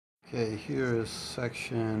Okay, here is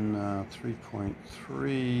section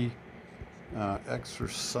 3.3,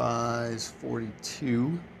 exercise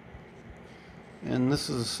 42. And this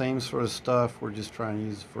is the same sort of stuff. We're just trying to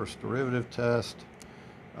use the first derivative test.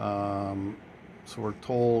 So we're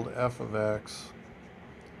told f of x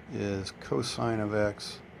is cosine of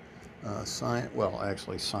x, sine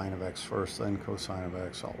of x first, then cosine of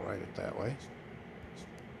x. I'll write it that way.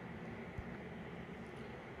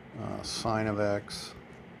 Sine of x,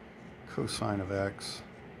 cosine of x,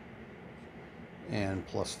 and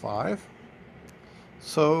plus 5.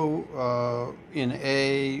 So in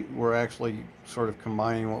A, we're actually sort of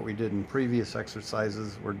combining what we did in previous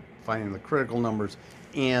exercises. We're finding the critical numbers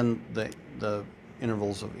and the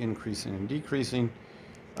intervals of increasing and decreasing.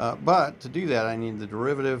 But to do that, I need the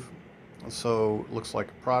derivative. So it looks like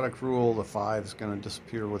a product rule. The 5 is going to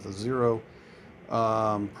disappear with a 0.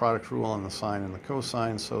 Product rule on the sine and the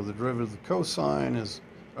cosine. So the derivative of the cosine is,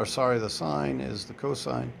 the sine is the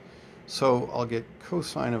cosine. So I'll get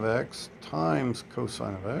cosine of x times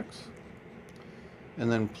cosine of x,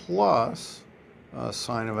 and then plus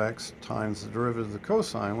sine of x times the derivative of the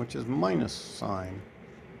cosine, which is minus sine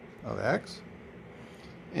of x.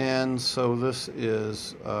 And so this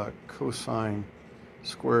is cosine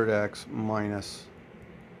squared x minus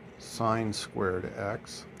sine squared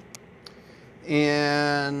x.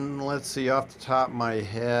 And let's see, off the top of my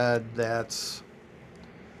head, that's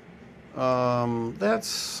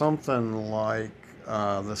something like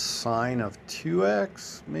the sine of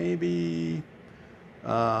 2x, maybe.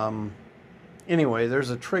 Anyway,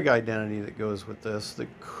 there's a trig identity that goes with this that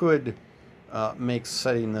could make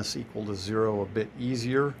setting this equal to 0 a bit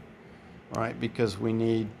easier, right? Because we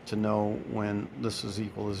need to know when this is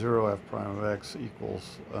equal to 0, f prime of x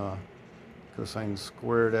equals cosine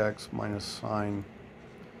squared x minus sine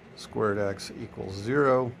squared x equals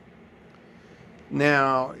 0.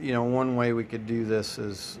 Now, one way we could do this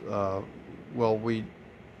is,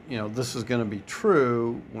 this is going to be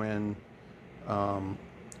true when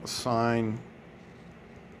sine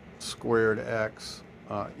squared x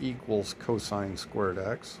equals cosine squared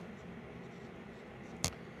x.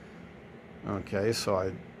 Okay, so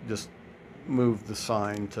I just moved the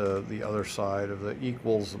sign to the other side of the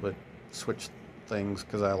equals, but switched things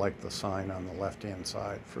because I like the sign on the left-hand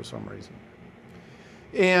side for some reason.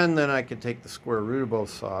 And then I could take the square root of both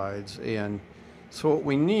sides. And so what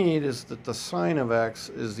we need is that the sine of x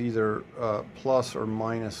is either plus or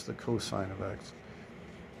minus the cosine of x.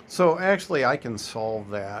 So actually I can solve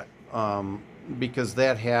that because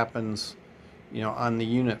that happens, on the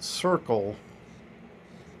unit circle.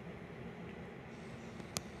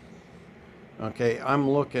 Okay, I'm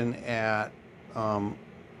looking at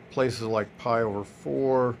places like pi over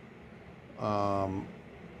 4,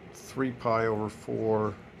 3 pi over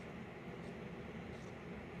 4,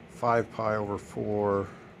 5 pi over 4,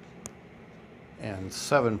 and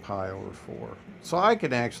 7 pi over 4. So I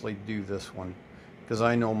can actually do this one because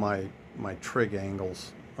I know my trig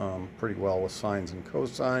angles pretty well with sines and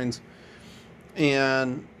cosines.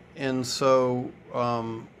 And so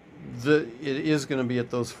it is going to be at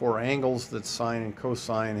those 4 angles that sine and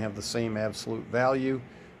cosine have the same absolute value,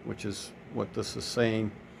 which is what this is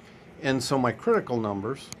saying. And so my critical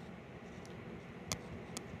numbers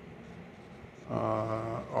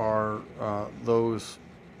are those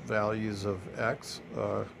values of x.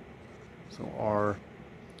 So are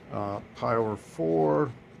pi over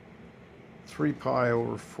 4, 3 pi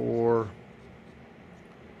over 4,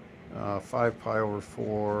 5 pi over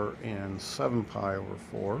 4, and 7 pi over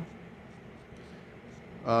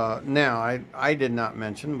 4. Now, I did not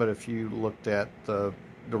mention, but if you looked at the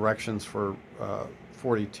directions for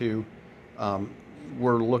 42,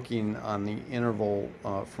 we're looking on the interval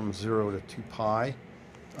from 0 to 2 pi.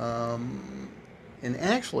 And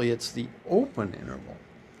actually, it's the open interval.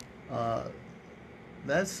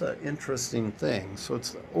 That's an interesting thing. So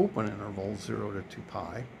it's the open interval, 0 to 2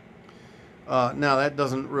 pi. Now, that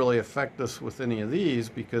doesn't really affect us with any of these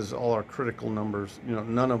because all our critical numbers,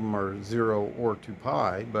 none of them are 0 or 2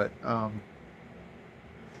 pi. But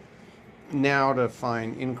now to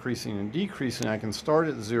find increasing and decreasing, I can start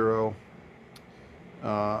at 0.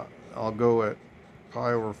 I'll go at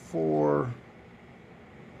pi over 4,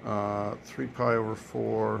 3 pi over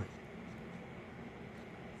 4,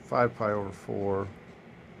 5 pi over 4,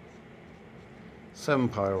 7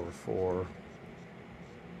 pi over 4,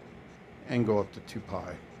 and go up to 2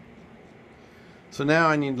 pi. So now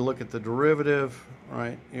I need to look at the derivative,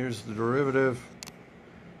 right? Here's the derivative,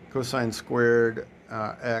 cosine squared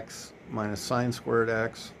x minus sine squared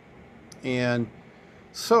x. And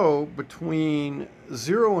so between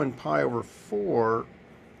 0 and pi over 4,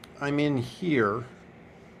 I'm in here.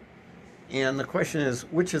 And the question is,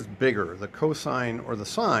 which is bigger, the cosine or the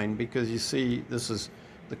sine? Because you see, this is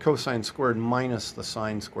the cosine squared minus the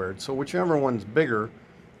sine squared. So whichever one's bigger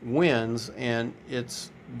wins, and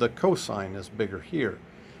it's the cosine is bigger here.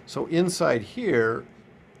 So inside here,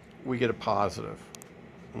 we get a positive.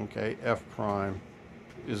 Okay, f prime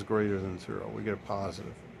is greater than 0. We get a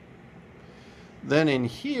positive. Then in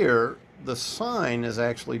here, the sine is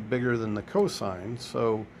actually bigger than the cosine,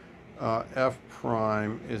 so f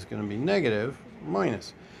prime is going to be negative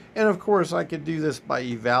minus. And of course, I could do this by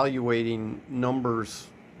evaluating numbers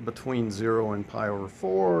between 0 and pi over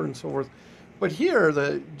 4 and so forth. But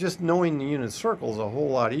here, just knowing the unit circle is a whole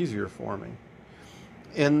lot easier for me.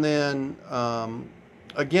 And then,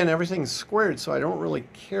 again, everything's squared, so I don't really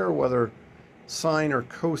care whether sine or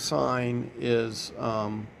cosine is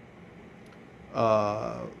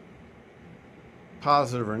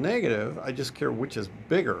positive or negative. I just care which is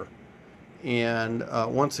bigger. And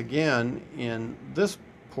once again, in this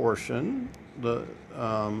portion,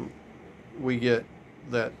 we get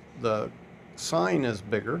that the sine is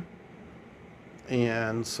bigger,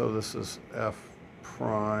 and so this is f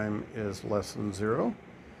prime is less than 0.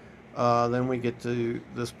 Then we get to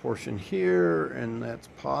this portion here, and that's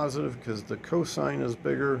positive because the cosine is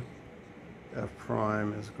bigger. F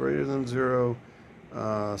prime is greater than 0.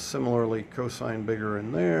 Similarly, cosine bigger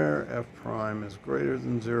in there. F prime is greater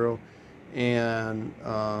than 0. And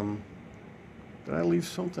did I leave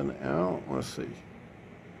something out? Let's see.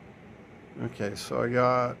 Okay, so I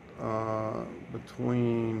got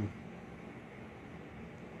between...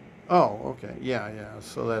 Oh, okay, yeah.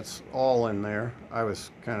 So that's all in there. I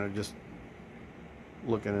was kind of just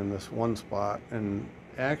looking in this one spot, and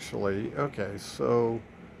actually, okay, so...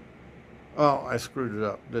 Oh, I screwed it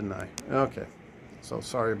up, didn't I? Okay, so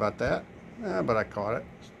sorry about that, but I caught it.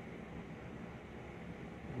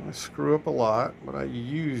 I screw up a lot, but I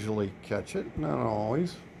usually catch it, not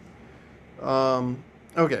always.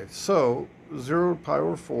 Okay, so 0 to pi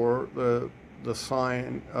over 4, the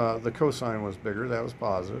sine, the cosine was bigger, that was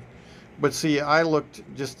positive. But see, I looked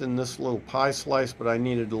just in this little pie slice, but I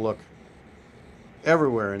needed to look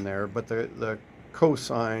everywhere in there. But the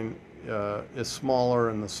cosine is smaller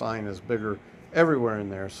and the sine is bigger everywhere in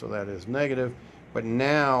there, so that is negative. But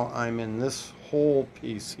now I'm in this whole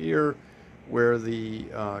piece here where the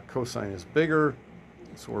cosine is bigger,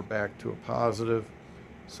 so we're back to a positive.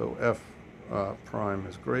 So f prime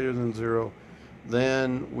is greater than 0.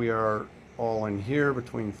 Then we are all in here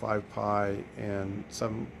between 5 pi and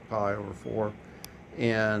 7 pi over 4.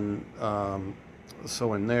 And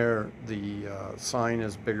so in there, the sine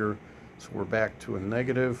is bigger, so we're back to a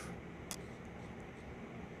negative.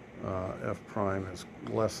 F prime is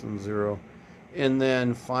less than 0. And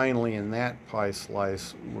then finally in that pi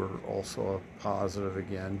slice, we're also a positive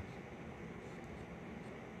again.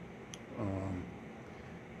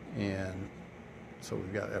 And so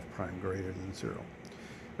we've got f prime greater than 0.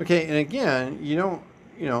 Okay, and again, you don't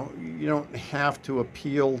have to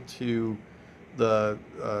appeal to the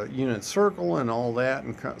unit circle and all that,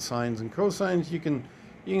 and sines and cosines. You can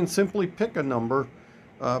simply pick a number.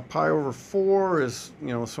 Pi over 4 is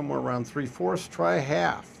somewhere around 3/4. Try a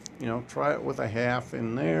half. Try it with a half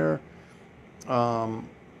in there.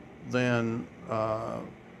 Then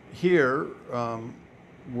here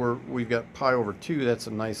we've got pi over 2. That's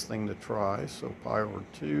a nice thing to try. So pi over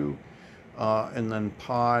 2. And then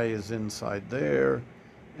pi is inside there,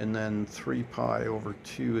 and then 3 pi over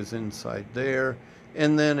 2 is inside there,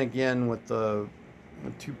 and then again with the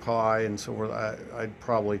 2 pi and so forth, I'd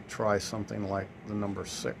probably try something like the number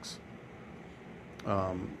 6,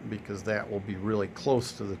 because that will be really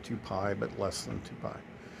close to the 2 pi but less than 2 pi.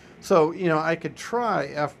 So I could try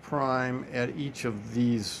f prime at each of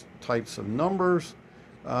these types of numbers,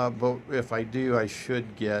 but if I do, I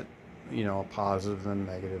should get a positive and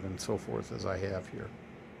negative and so forth as I have here.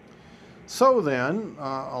 So then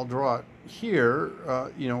I'll draw it here,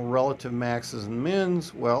 relative maxes and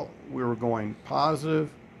mins. Well, we were going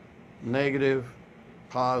positive, negative,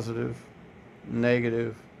 positive,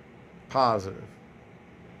 negative, positive.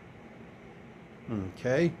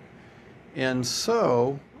 Okay, and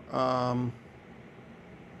so pi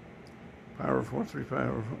over 4, 3 pi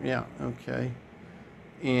over 4, yeah, okay.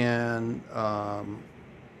 And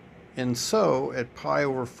so at pi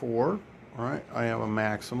over 4, all right, I have a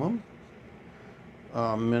maximum,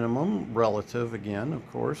 minimum, relative again, of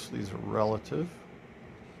course. These are relative.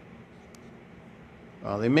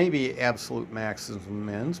 They may be absolute maxes and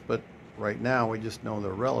mins, but right now we just know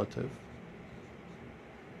they're relative.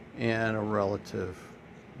 And a relative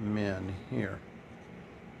min here.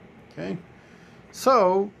 Okay,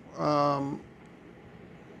 so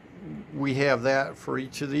we have that for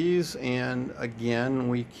each of these, and again,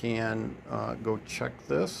 we can go check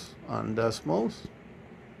this on Desmos.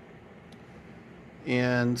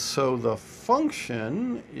 And so the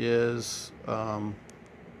function is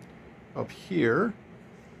up here,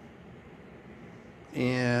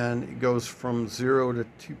 and it goes from 0 to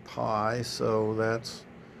 2 pi, so that's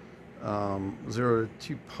 0 to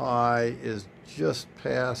 2 pi is just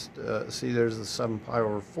past, see there's the 7 pi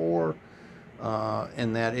over 4,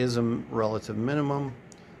 and that is a relative minimum.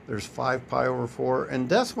 There's 5 pi over 4, and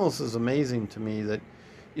Desmos is amazing to me that,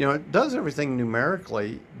 you know, it does everything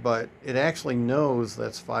numerically, but it actually knows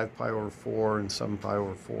that's 5 pi over 4 and 7 pi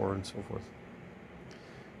over 4 and so forth.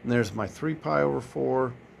 And there's my 3 pi over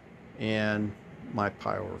 4 and my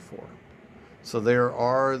pi over 4. So there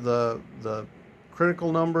are the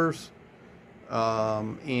critical numbers,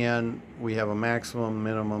 and we have a maximum,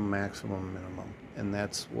 minimum, and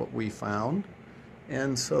that's what we found.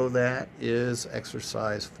 And so that is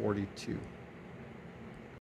exercise 42.